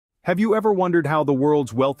Have you ever wondered how the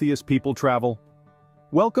world's wealthiest people travel?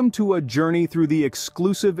 Welcome to a journey through the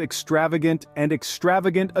exclusive, extravagant, and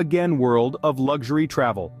extravagant again world of luxury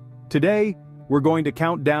travel. Today, we're going to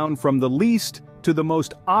count down from the least to the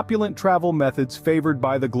most opulent travel methods favored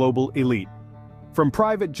by the global elite. From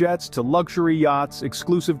private jets to luxury yachts,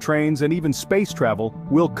 exclusive trains, and even space travel,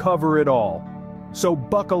 we'll cover it all. So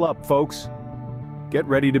buckle up, folks. Get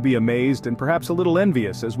ready to be amazed and perhaps a little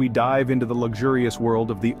envious as we dive into the luxurious world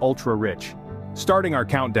of the ultra-rich. Starting our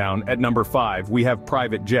countdown at number 5, we have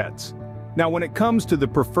private jets. Now, when it comes to the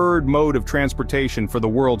preferred mode of transportation for the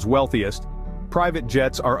world's wealthiest, private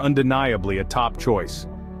jets are undeniably a top choice.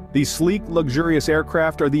 These sleek, luxurious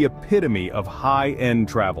aircraft are the epitome of high-end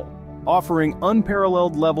travel, offering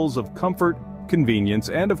unparalleled levels of comfort, convenience,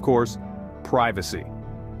 and of course, privacy.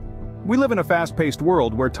 We live in a fast-paced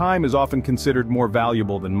world where time is often considered more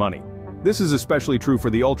valuable than money. This is especially true for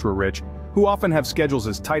the ultra-rich, who often have schedules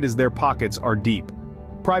as tight as their pockets are deep.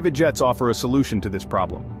 Private jets offer a solution to this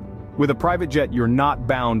problem. With a private jet, you're not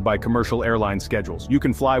bound by commercial airline schedules. You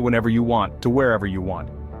can fly whenever you want, to wherever you want.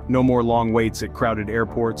 No more long waits at crowded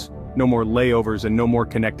airports, no more layovers, and no more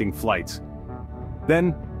connecting flights.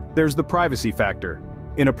 Then, there's the privacy factor.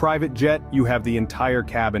 In a private jet, you have the entire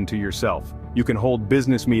cabin to yourself. You can hold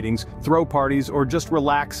business meetings, throw parties, or just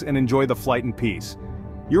relax and enjoy the flight in peace.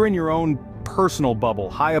 You're in your own personal bubble,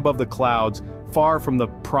 high above the clouds, far from the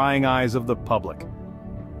prying eyes of the public.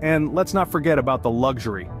 And let's not forget about the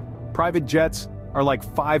luxury. Private jets are like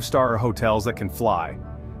 5-star hotels that can fly.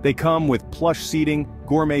 They come with plush seating,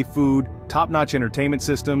 gourmet food, top-notch entertainment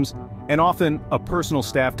systems, and often a personal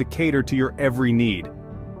staff to cater to your every need.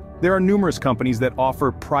 There are numerous companies that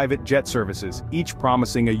offer private jet services, each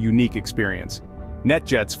promising a unique experience.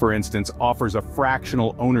 NetJets, for instance, offers a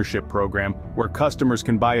fractional ownership program where customers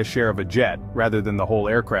can buy a share of a jet rather than the whole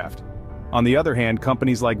aircraft. On the other hand,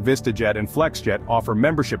 companies like VistaJet and FlexJet offer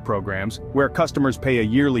membership programs where customers pay a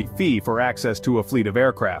yearly fee for access to a fleet of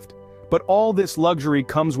aircraft. But all this luxury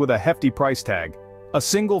comes with a hefty price tag. A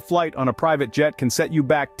single flight on a private jet can set you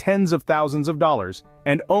back tens of thousands of dollars,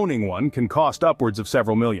 and owning one can cost upwards of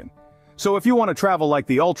several million. So if you want to travel like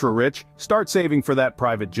the ultra-rich, start saving for that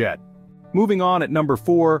private jet. Moving on at number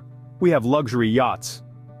 4, we have luxury yachts.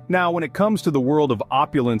 Now, when it comes to the world of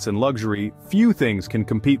opulence and luxury, few things can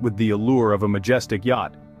compete with the allure of a majestic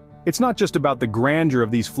yacht. It's not just about the grandeur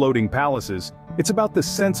of these floating palaces, it's about the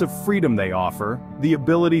sense of freedom they offer, the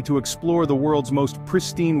ability to explore the world's most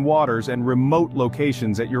pristine waters and remote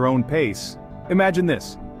locations at your own pace. Imagine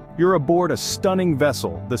this. You're aboard a stunning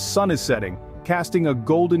vessel, the sun is setting, casting a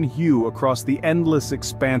golden hue across the endless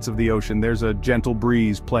expanse of the ocean. There's a gentle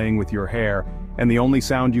breeze playing with your hair, and the only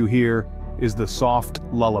sound you hear is the soft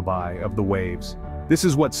lullaby of the waves. This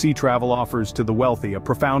is what sea travel offers to the wealthy, a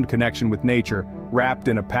profound connection with nature, wrapped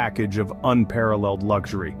in a package of unparalleled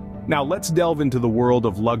luxury. Now let's delve into the world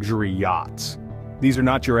of luxury yachts. These are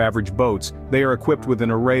not your average boats, they are equipped with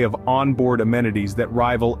an array of onboard amenities that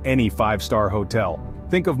rival any 5-star hotel.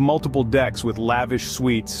 Think of multiple decks with lavish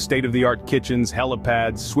suites, state-of-the-art kitchens,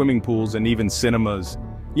 helipads, swimming pools, and even cinemas.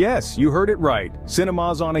 Yes, you heard it right,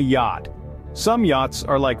 cinemas on a yacht. Some yachts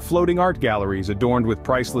are like floating art galleries adorned with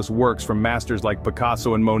priceless works from masters like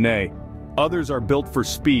Picasso and Monet. Others are built for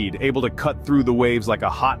speed, able to cut through the waves like a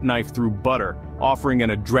hot knife through butter, offering an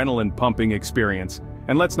adrenaline-pumping experience.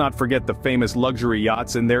 And let's not forget the famous luxury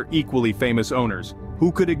yachts and their equally famous owners.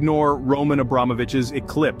 Who could ignore Roman Abramovich's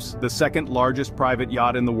Eclipse, the second largest private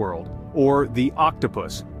yacht in the world, or the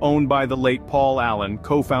Octopus, owned by the late Paul Allen,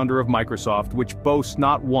 co-founder of Microsoft, which boasts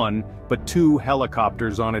not one, but 2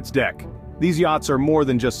 helicopters on its deck. These yachts are more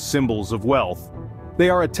than just symbols of wealth. They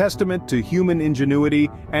are a testament to human ingenuity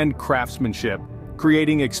and craftsmanship,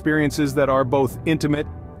 creating experiences that are both intimate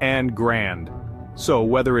and grand. So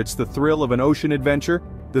whether it's the thrill of an ocean adventure,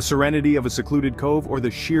 the serenity of a secluded cove, or the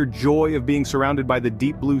sheer joy of being surrounded by the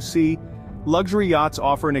deep blue sea, luxury yachts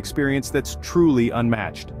offer an experience that's truly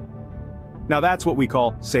unmatched. Now that's what we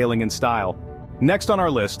call sailing in style. Next on our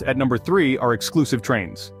list, at number 3, are exclusive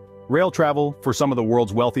trains. Rail travel, for some of the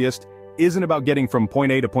world's wealthiest, isn't about getting from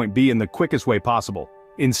point A to point B in the quickest way possible.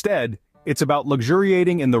 Instead, it's about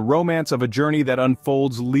luxuriating in the romance of a journey that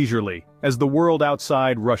unfolds leisurely, as the world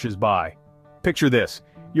outside rushes by. Picture this.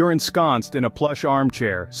 You're ensconced in a plush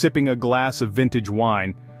armchair, sipping a glass of vintage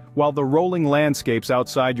wine, while the rolling landscapes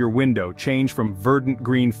outside your window change from verdant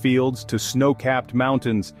green fields to snow-capped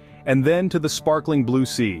mountains, and then to the sparkling blue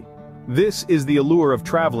sea. This is the allure of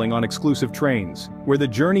traveling on exclusive trains, where the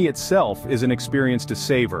journey itself is an experience to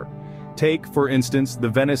savor. Take, for instance, the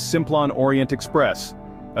Venice Simplon Orient Express,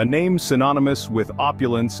 a name synonymous with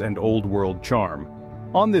opulence and old-world charm.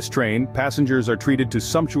 On this train, passengers are treated to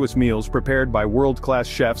sumptuous meals prepared by world-class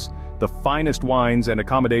chefs, the finest wines and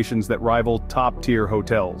accommodations that rival top-tier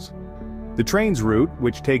hotels. The train's route,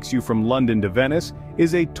 which takes you from London to Venice,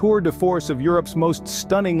 is a tour de force of Europe's most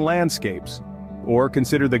stunning landscapes. Or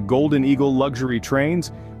consider the Golden Eagle luxury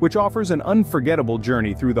trains, which offers an unforgettable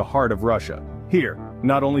journey through the heart of Russia. Here,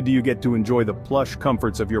 not only do you get to enjoy the plush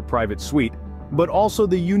comforts of your private suite, but also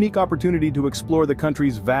the unique opportunity to explore the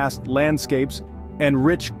country's vast landscapes and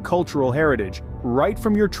rich cultural heritage, right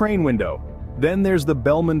from your train window. Then there's the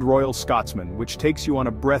Belmond Royal Scotsman, which takes you on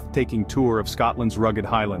a breathtaking tour of Scotland's rugged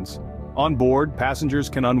highlands. On board, passengers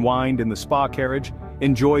can unwind in the spa carriage,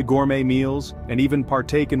 enjoy gourmet meals, and even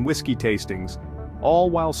partake in whiskey tastings,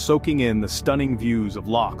 all while soaking in the stunning views of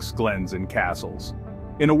lochs, glens, and castles.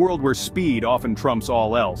 In a world where speed often trumps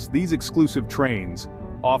all else, these exclusive trains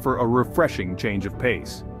offer a refreshing change of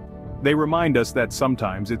pace. They remind us that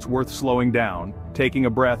sometimes it's worth slowing down, taking a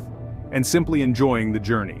breath, and simply enjoying the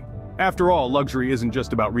journey. After all, luxury isn't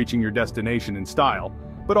just about reaching your destination in style,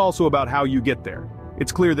 but also about how you get there.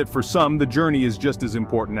 It's clear that for some, the journey is just as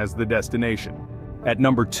important as the destination. At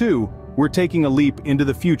number 2, we're taking a leap into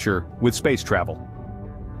the future with space travel.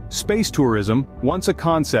 Space tourism, once a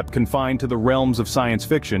concept confined to the realms of science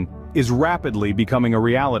fiction, is rapidly becoming a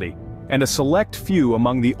reality, and a select few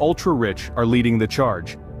among the ultra-rich are leading the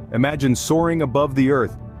charge. Imagine soaring above the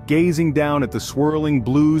Earth, gazing down at the swirling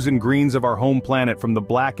blues and greens of our home planet from the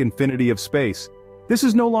black infinity of space. This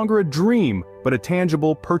is no longer a dream, but a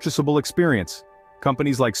tangible, purchasable experience.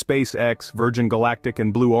 Companies like SpaceX, Virgin Galactic,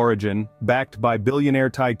 and Blue Origin, backed by billionaire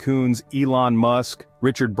tycoons Elon Musk,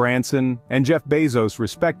 Richard Branson, and Jeff Bezos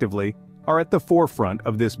respectively, are at the forefront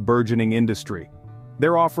of this burgeoning industry.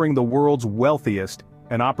 They're offering the world's wealthiest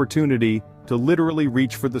an opportunity to literally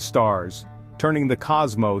reach for the stars, turning the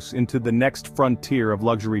cosmos into the next frontier of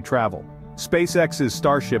luxury travel. SpaceX's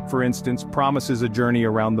Starship, for instance, promises a journey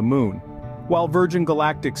around the moon, while Virgin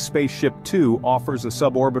Galactic's Spaceship Two offers a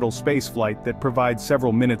suborbital spaceflight that provides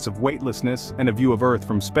several minutes of weightlessness and a view of Earth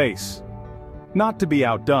from space. Not to be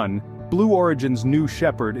outdone, Blue Origin's New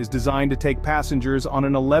Shepard is designed to take passengers on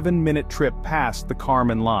an 11-minute trip past the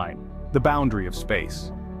Kármán line, the boundary of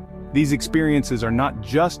space. These experiences are not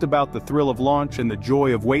just about the thrill of launch and the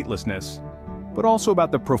joy of weightlessness, but also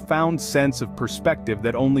about the profound sense of perspective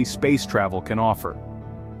that only space travel can offer.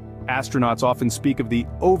 Astronauts often speak of the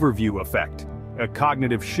overview effect, a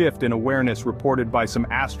cognitive shift in awareness reported by some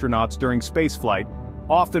astronauts during spaceflight,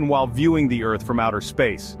 often while viewing the Earth from outer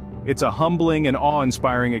space. It's a humbling and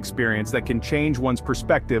awe-inspiring experience that can change one's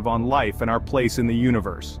perspective on life and our place in the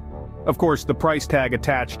universe. Of course, the price tag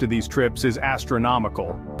attached to these trips is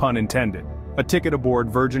astronomical, pun intended. A ticket aboard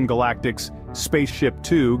Virgin Galactic's Spaceship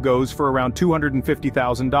Two goes for around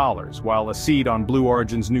 $250,000, while a seat on Blue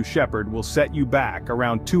Origin's New Shepard will set you back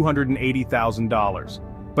around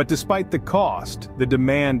 $280,000. But despite the cost, the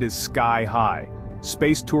demand is sky high.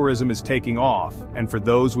 Space tourism is taking off, and for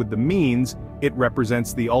those with the means, it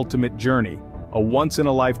represents the ultimate journey, a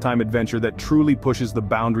once-in-a-lifetime adventure that truly pushes the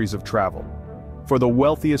boundaries of travel. For the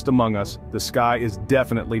wealthiest among us, the sky is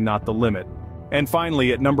definitely not the limit. And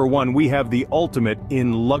finally, at number 1, we have the ultimate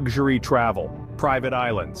in luxury travel: private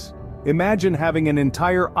islands. Imagine having an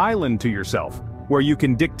entire island to yourself, where you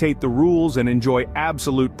can dictate the rules and enjoy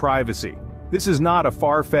absolute privacy. This is not a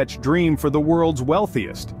far-fetched dream for the world's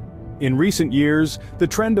wealthiest. In recent years, the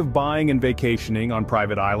trend of buying and vacationing on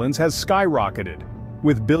private islands has skyrocketed,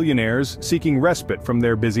 with billionaires seeking respite from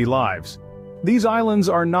their busy lives. These islands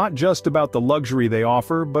are not just about the luxury they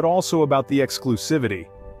offer, but also about the exclusivity.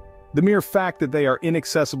 The mere fact that they are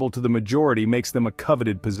inaccessible to the majority makes them a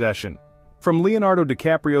coveted possession. From Leonardo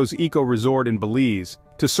DiCaprio's eco-resort in Belize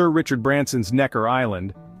to Sir Richard Branson's Necker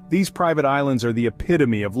Island, these private islands are the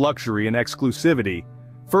epitome of luxury and exclusivity.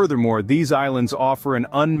 Furthermore, these islands offer an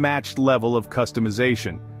unmatched level of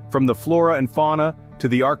customization. From the flora and fauna to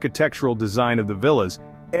the architectural design of the villas,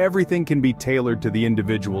 everything can be tailored to the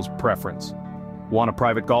individual's preference. Want a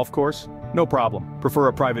private golf course? No problem. Prefer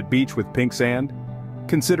a private beach with pink sand?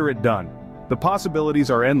 Consider it done. The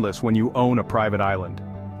possibilities are endless when you own a private island.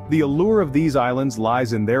 The allure of these islands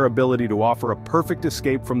lies in their ability to offer a perfect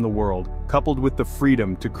escape from the world, coupled with the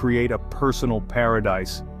freedom to create a personal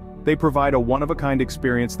paradise. They provide a one-of-a-kind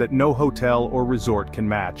experience that no hotel or resort can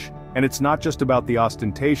match. And it's not just about the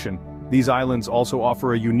ostentation. These islands also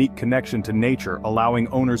offer a unique connection to nature, allowing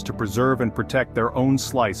owners to preserve and protect their own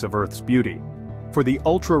slice of Earth's beauty. For the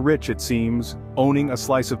ultra-rich, it seems, owning a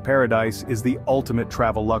slice of paradise is the ultimate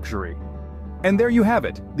travel luxury. And there you have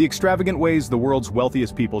it, the extravagant ways the world's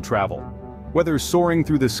wealthiest people travel. Whether soaring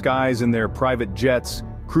through the skies in their private jets,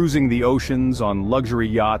 cruising the oceans on luxury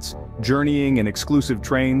yachts, journeying in exclusive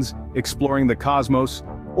trains, exploring the cosmos,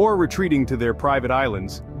 or retreating to their private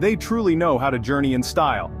islands, they truly know how to journey in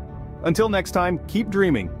style. Until next time, keep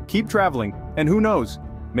dreaming, keep traveling, and who knows,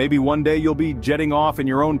 maybe one day you'll be jetting off in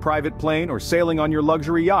your own private plane or sailing on your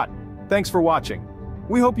luxury yacht. Thanks for watching.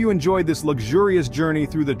 We hope you enjoyed this luxurious journey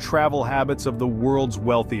through the travel habits of the world's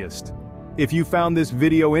wealthiest. If you found this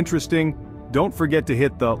video interesting, don't forget to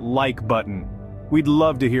hit the like button. We'd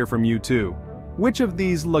love to hear from you too. Which of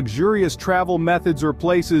these luxurious travel methods or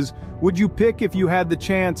places would you pick if you had the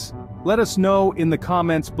chance? Let us know in the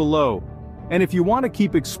comments below. And if you want to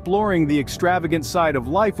keep exploring the extravagant side of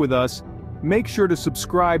life with us, make sure to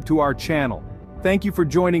subscribe to our channel. Thank you for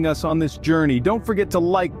joining us on this journey. Don't forget to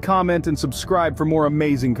like, comment, and subscribe for more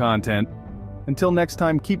amazing content. Until next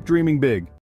time, keep dreaming big.